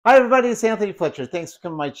Hi everybody, it's Anthony Fletcher. Thanks for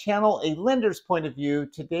coming to my channel, A Lender's Point of View.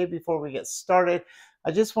 Today, before we get started, I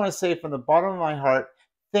just want to say from the bottom of my heart,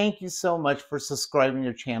 thank you so much for subscribing to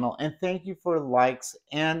your channel, and thank you for likes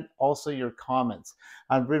and also your comments.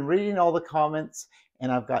 I've been reading all the comments,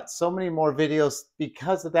 and I've got so many more videos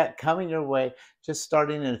because of that coming your way, just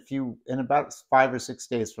starting in about 5 or 6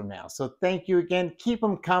 days from now. So thank you again. Keep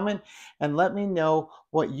them coming and let me know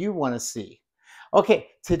what you want to see. Okay,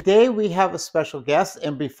 today we have a special guest,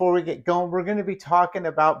 and before we get going, we're going to be talking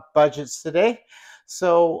about budgets today.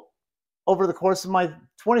 So, over the course of my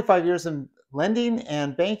 25 years in lending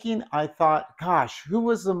and banking, I thought, gosh, who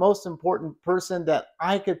was the most important person that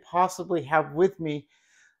I could possibly have with me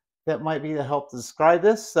that might be to help describe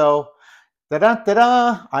this? So,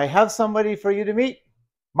 da-da, I have somebody for you to meet.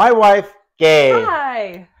 My wife, Gay.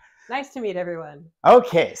 Hi, nice to meet everyone.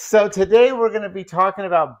 Okay, so today we're going to be talking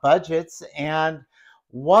about budgets and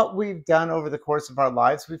what we've done over the course of our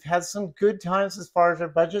lives. We've had some good times as far as our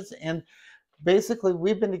budgets, and basically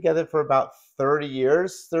we've been together for about 30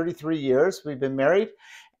 years, 33 years. We've been married,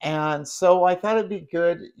 and so I thought it'd be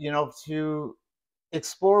good, to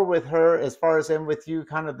explore with her as far as and with you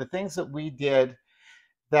kind of the things that we did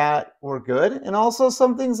that were good and also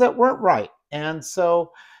some things that weren't right. And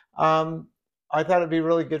so I thought it'd be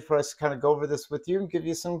really good for us to kind of go over this with you and give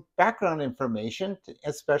you some background information,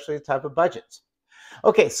 especially the type of budgets.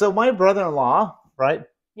 Okay, so my brother-in-law, right,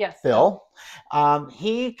 Yes. Phil,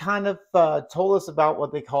 he kind of told us about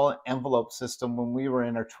what they call an envelope system when we were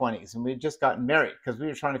in our 20s, and we had just gotten married because we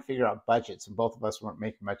were trying to figure out budgets, and both of us weren't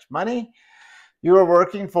making much money. You were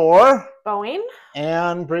working for Boeing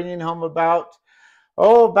and bringing home about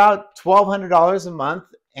 $1,200 a month.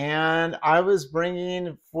 And I was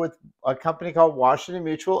bringing with a company called Washington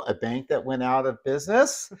Mutual, a bank that went out of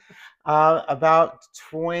business, about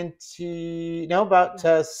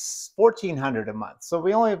 $1,400 a month. So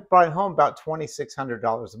we only brought home about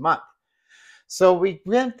 $2,600 a month. So we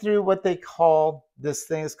went through what they call, this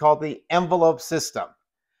thing is called the envelope system.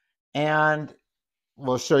 And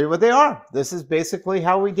we'll show you what they are. This is basically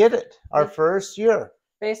how we did it our first year.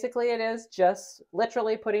 Basically, it is just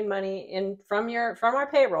literally putting money in from our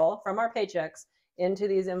payroll, from our paychecks, into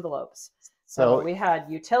these envelopes. So we had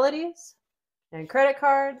utilities and credit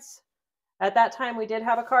cards. At that time, we did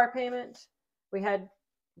have a car payment. We had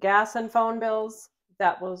gas and phone bills.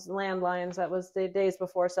 That was landlines. That was the days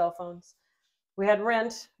before cell phones. We had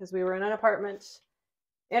rent because we were in an apartment,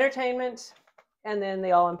 entertainment, and then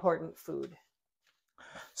the all-important food.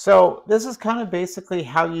 So this is kind of basically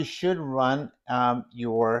how you should run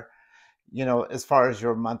your, as far as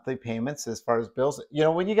your monthly payments, as far as bills.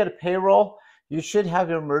 When you get a payroll, you should have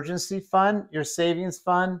your emergency fund, your savings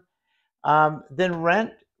fund. Then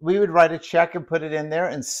rent, we would write a check and put it in there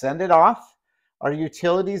and send it off. Our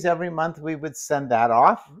utilities every month, we would send that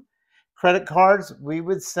off. Credit cards, we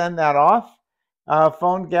would send that off.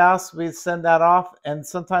 Phone, gas, we'd send that off. And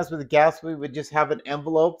sometimes with the gas, we would just have an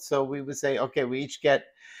envelope. So we would say, okay, we each get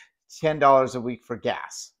 $10 a week for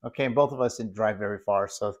gas. Okay, and both of us didn't drive very far.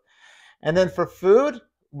 So, and then for food,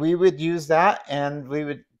 we would use that and we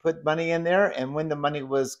would put money in there. And when the money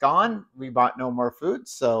was gone, we bought no more food.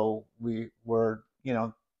 So we were,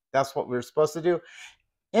 that's what we were supposed to do.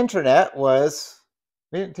 Internet was,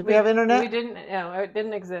 did we have internet? We didn't, it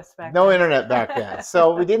didn't exist back then. No internet back then.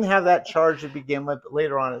 So we didn't have that charge to begin with, but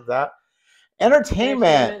later on is that.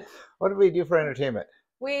 Entertainment. What did we do for entertainment?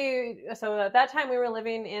 So at that time we were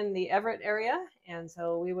living in the Everett area, and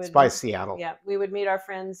so we would. It's by Seattle. Yeah, we would meet our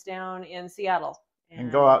friends down in Seattle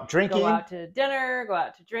and go out drinking. Go out to dinner, go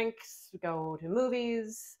out to drinks, go to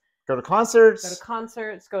movies, go to concerts.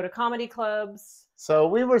 Go to comedy clubs. So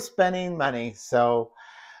we were spending money, so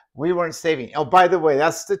we weren't saving. Oh, by the way,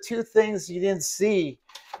 that's the two things you didn't see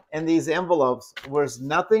in these envelopes. Was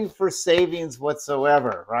nothing for savings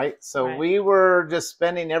whatsoever, right? So we were just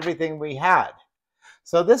spending everything we had.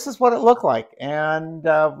 So this is what it looked like. And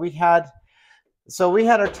we had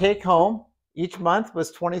our take home each month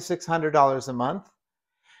was $2,600 a month.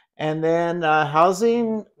 And then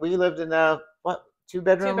housing, we lived in a,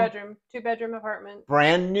 two-bedroom apartment.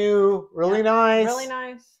 Brand new, really nice. Really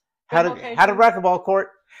nice. Had a racquetball court.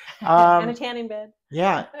 And a tanning bed.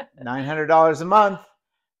 Yeah, $900 a month.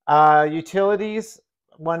 Utilities,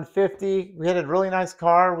 $150. We had a really nice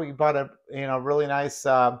car. We bought a really nice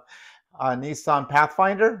Nissan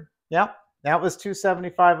Pathfinder. Yep, that was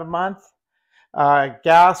 $275 a month.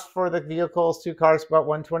 Gas for the vehicles, 2 cars, about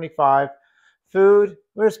 $125. Food,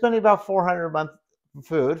 we were spending about $400 a month for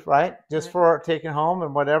food, right? Just for taking home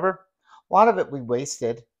and whatever. A lot of it we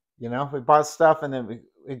wasted. We bought stuff and then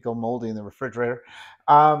we'd go moldy in the refrigerator.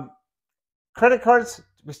 Credit cards,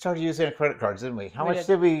 we started using our credit cards, didn't we? How We much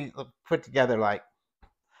did. did we put together? Like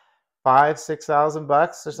 $5,000-6,000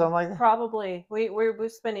 or something like that? Probably. We were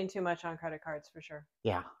spending too much on credit cards for sure.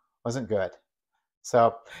 Yeah, wasn't good.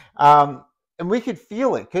 So, and we could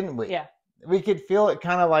feel it, couldn't we? Yeah. We could feel it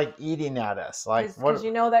kind of like eating at us. Like, Because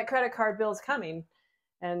you know that credit card bill's coming,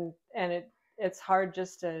 and it's hard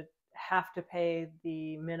just to have to pay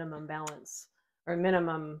the minimum balance or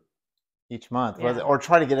minimum each month, Yeah. or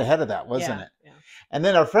try to get ahead of that, wasn't Yeah, it? yeah. And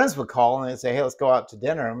then our friends would call and they'd say, "Hey, let's go out to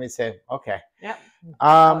dinner," and we'd say, "Okay." Yep.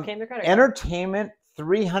 Out came the credit card. Entertainment,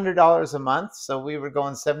 $300 a month, so we were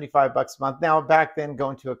going $75 a month. Now back then,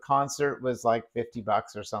 going to a concert was like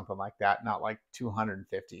 $50 or something like that, not like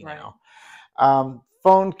 $250 Right. now.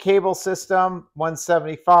 Phone cable system,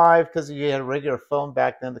 $175, because you had a regular phone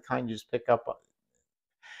back then, the kind you just pick up.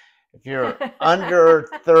 If you're under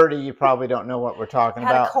 30, you probably don't know what we're talking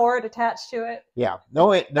Had about. a cord attached to it. Yeah,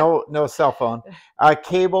 no cell phone.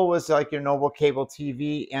 Cable was like your normal cable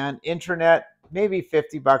TV, and internet maybe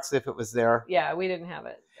 $50 if it was there. Yeah, we didn't have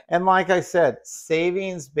it. And like I said,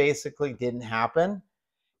 savings basically didn't happen,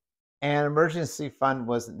 and emergency fund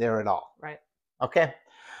wasn't there at all. Right. Okay,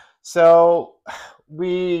 so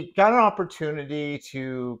we got an opportunity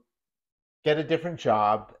to get a different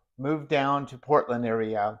job, move down to Portland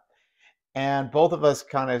area, and both of us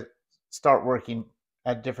kind of start working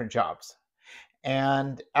at different jobs.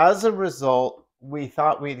 And as a result, we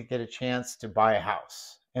thought we'd get a chance to buy a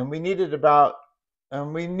house. And we needed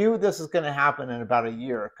and we knew this was going to happen in about a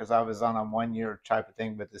year, because I was on a 1-year type of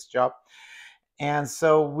thing with this job. And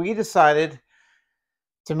so we decided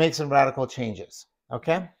to make some radical changes.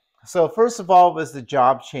 Okay. So first of all was the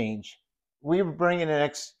job change. We were bringing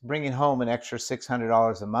home an extra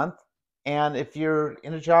 $600 a month. And if you're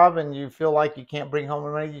in a job and you feel like you can't bring home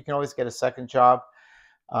money, you can always get a second job.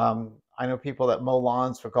 I know people that mow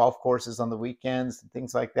lawns for golf courses on the weekends and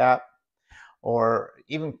things like that, or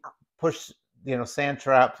even push, sand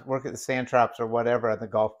traps, work at the sand traps or whatever at the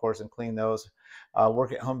golf course and clean those.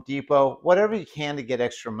 Work at Home Depot, whatever you can to get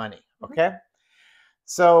extra money. Okay.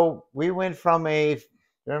 So we went from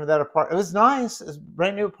remember that apartment? It was nice. It was a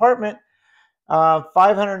brand new apartment.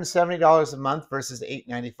 $570 a month versus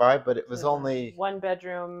 $895, but it was only 1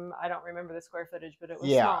 bedroom. I don't remember the square footage, but it was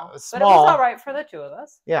small. It was small. But it was all right for the two of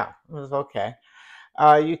us. Yeah, it was okay.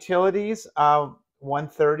 Utilities,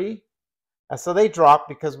 $130. So they dropped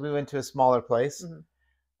because we went to a smaller place. Mm-hmm.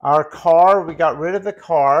 Our car, we got rid of the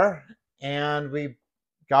car and we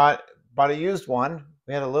bought a used one.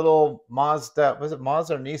 We had a little Mazda, was it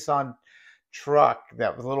Mazda or Nissan truck,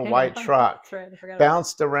 that was a little white truck. That's right, I forgot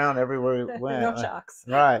bounced around everywhere we went. No shocks.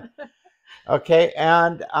 Right. Okay.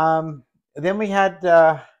 And then we had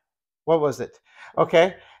what was it?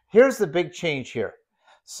 Okay, here's the big change here.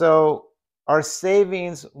 So our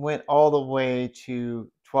savings went all the way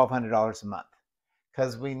to $1,200 a month,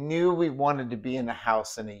 because we knew we wanted to be in a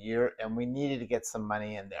house in a year and we needed to get some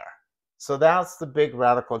money in there. So that's the big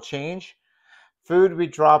radical change. Food, we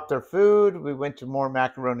dropped our food. We went to more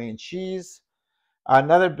macaroni and cheese.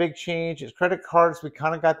 Another big change is credit cards. We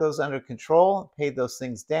kind of got those under control, paid those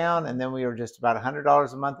things down, and then we were just about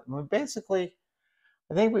 $100 a month. And what did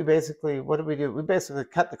we do? We basically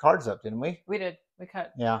cut the cards up, didn't we? We did. We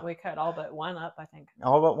cut all but one up, I think.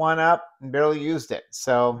 All but one up, and barely used it.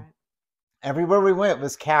 So right. Everywhere we went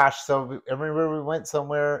was cash. So everywhere we went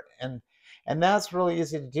somewhere, and that's really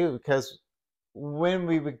easy to do, because when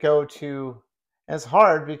we would go to, and it's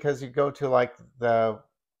hard because you go to like the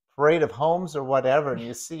parade of homes or whatever, and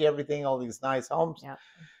you see everything, all these nice homes, yeah.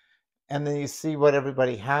 And then you see what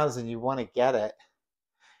everybody has and you want to get it,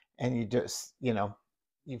 and you just,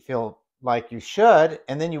 you feel like you should,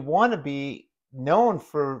 and then you want to be known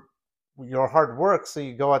for your hard work, so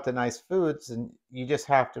you go out to nice foods, and you just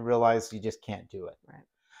have to realize you just can't do it.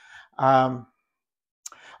 Right.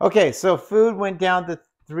 Okay, so food went down to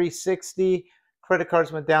 $360, credit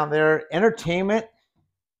cards went down there, entertainment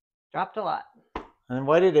dropped a lot. And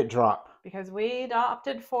why did it drop? Because we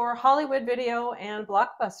opted for Hollywood Video and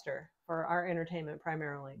Blockbuster for our entertainment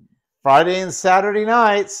primarily. Friday and Saturday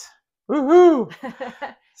nights. Woohoo!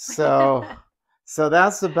 So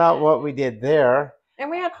that's about what we did there. And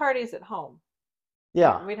we had parties at home.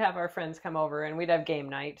 Yeah. We'd have our friends come over and we'd have game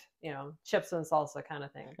night, chips and salsa kind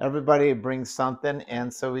of thing. Everybody brings something,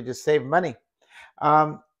 and so we just saved money.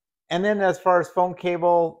 And then as far as phone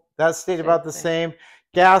cable, that stayed about the same.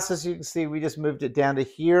 Gas, as you can see, we just moved it down to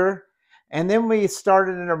here. And then we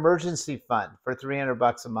started an emergency fund for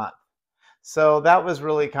 $300 a month. So that was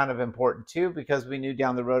really kind of important too, because we knew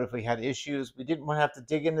down the road if we had issues, we didn't want to have to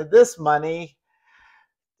dig into this money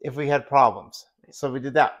if we had problems. So we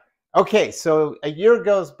did that. Okay, so a year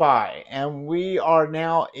goes by and we are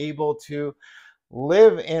now able to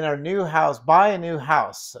live in our new house, buy a new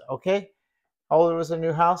house. Okay. How old was the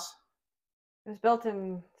new house? It was built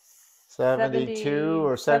in 72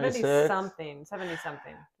 or 70 76. something, 70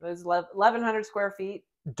 something. It was 1,100 square feet.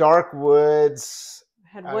 Dark woods.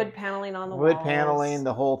 Had wood paneling on the wood walls. paneling,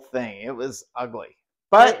 the whole thing. It was ugly.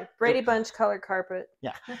 But Brady Bunch colored carpet.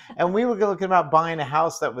 Yeah. And we were looking about buying a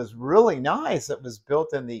house that was really nice, that was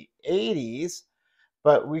built in the 80s,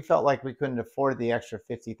 but we felt like we couldn't afford the extra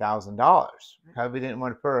 $50,000. We didn't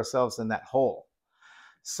want to put ourselves in that hole.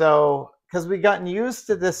 So, because we gotten used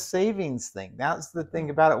to this savings thing. That's the thing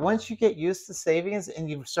about it. Once you get used to savings and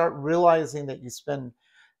you start realizing that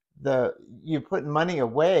you put money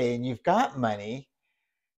away and you've got money,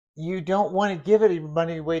 you don't want to give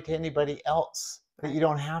money away to anybody else that you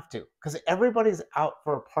don't have to, because everybody's out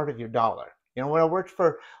for a part of your dollar. You know, when I worked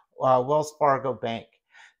for Wells Fargo Bank,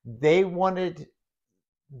 they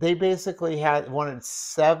basically wanted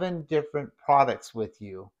 7 different products with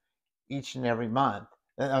you each and every month.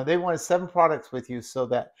 They wanted 7 products with you so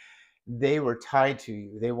that they were tied to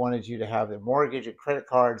you. They wanted you to have their mortgage and credit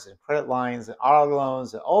cards and credit lines and auto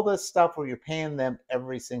loans and all this stuff where you're paying them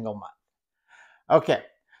every single month. Okay,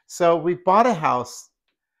 so we bought a house.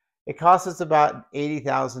 It cost us about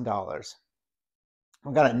 $80,000.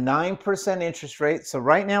 We got a 9% interest rate. So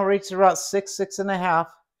right now rates are about 6.5.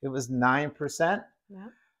 It was 9%. Yeah.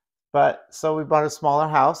 But so we bought a smaller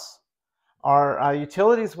house. Our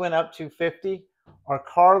utilities went up to $50. Our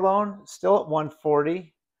car loan still at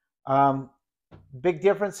 $140. Big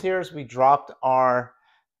difference here is we dropped our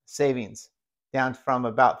savings down from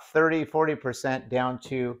about 30-40% down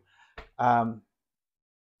to 10%.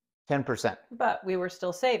 But we were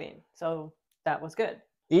still saving, so that was good.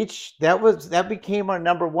 That became our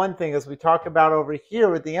number one thing, as we talk about over here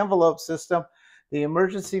with the envelope system. The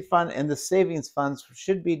emergency fund and the savings funds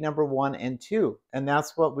should be number 1 and 2, and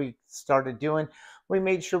that's what we started doing. We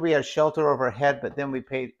made sure we had shelter over our head, but then we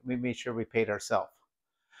made sure we paid ourselves.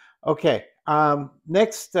 Okay,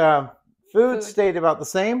 next, food stayed about the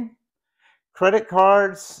same. Credit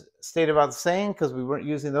cards stayed about the same because we weren't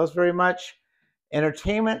using those very much.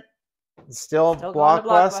 Entertainment, still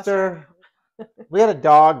Blockbuster. We had a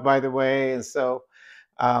dog, by the way, and so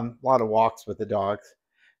a lot of walks with the dogs.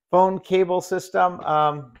 Phone cable system,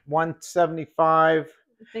 $175. I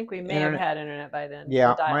think we may have had internet by then.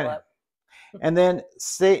 Yeah, dial-up. And then,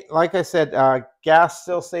 like I said, gas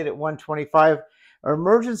still stayed at $125. Our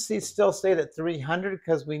emergency still stayed at $300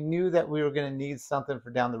 because we knew that we were going to need something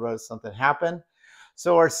for down the road if something happened.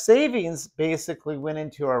 So our savings basically went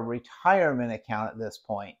into our retirement account at this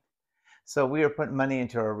point. So we were putting money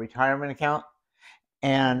into our retirement account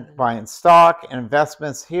and buying stock and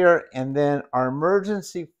investments here. And then our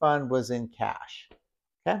emergency fund was in cash.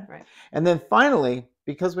 Okay. Right. And then finally,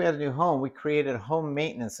 because we had a new home, we created a home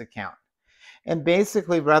maintenance account. And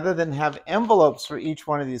basically, rather than have envelopes for each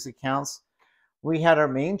one of these accounts, we had our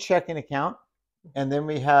main checking account, and then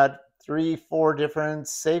we had 3-4 different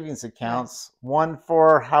savings accounts, one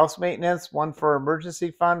for house maintenance, one for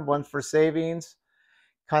emergency fund, one for savings,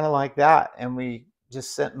 kind of like that. And we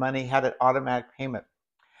just sent money, had an automatic payment.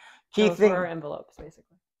 Those were our envelopes,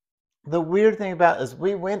 basically. The weird thing about it is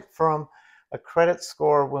we went from a credit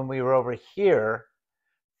score when we were over here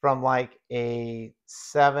from like a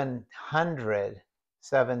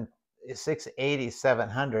 680,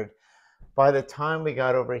 700. By the time we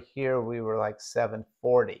got over here, we were like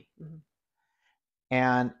 740. Mm-hmm.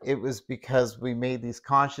 And it was because we made these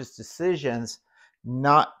conscious decisions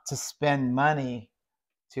not to spend money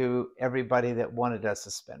to everybody that wanted us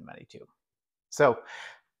to spend money to. So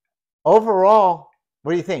overall,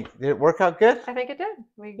 what do you think? Did it work out good? I think it did.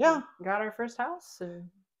 We got our first house. And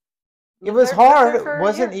it was hard. It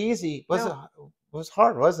wasn't easy. It was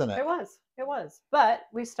hard, wasn't it? It was. It was. But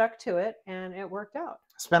we stuck to it, and it worked out.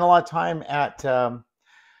 Spent a lot of time at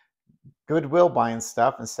Goodwill buying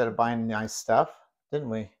stuff instead of buying nice stuff, didn't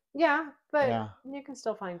we? Yeah, but you can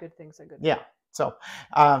still find good things at Goodwill. Yeah. So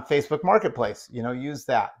Facebook Marketplace, use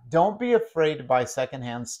that. Don't be afraid to buy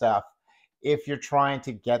secondhand stuff if you're trying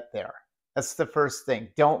to get there. That's the first thing.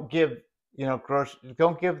 Don't give,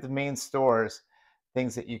 don't give the main stores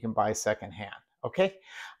things that you can buy secondhand. Okay.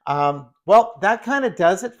 Well, that kind of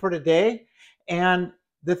does it for today. And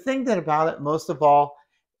the thing about it, most of all,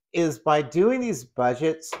 is by doing these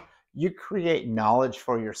budgets, you create knowledge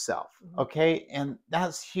for yourself. Okay. And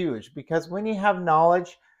that's huge, because when you have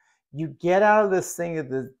knowledge, you get out of this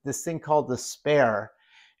thing called despair.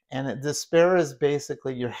 And despair is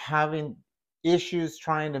basically you're having issues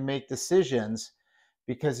trying to make decisions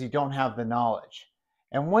because you don't have the knowledge.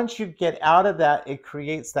 And once you get out of that, it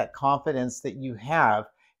creates that confidence that you have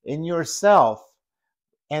in yourself.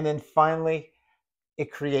 And then finally,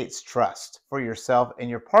 it creates trust for yourself and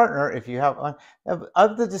your partner if you have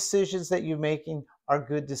of the decisions that you're making are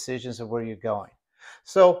good decisions of where you're going.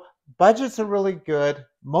 So budgets are really good.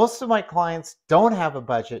 Most of my clients don't have a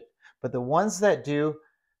budget, but the ones that do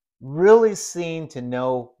really seem to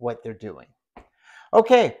know what they're doing.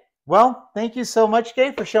 Okay, well, thank you so much,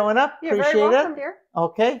 Kay, for showing up. You're Appreciate very welcome, it. dear.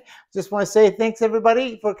 Okay, just want to say thanks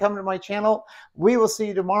everybody for coming to my channel. We will see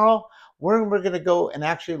you tomorrow. We're going to go and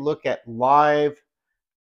actually look at live,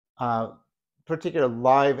 particular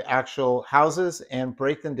live actual houses and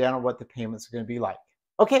break them down on what the payments are going to be like.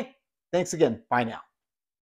 Okay, thanks again. Bye now.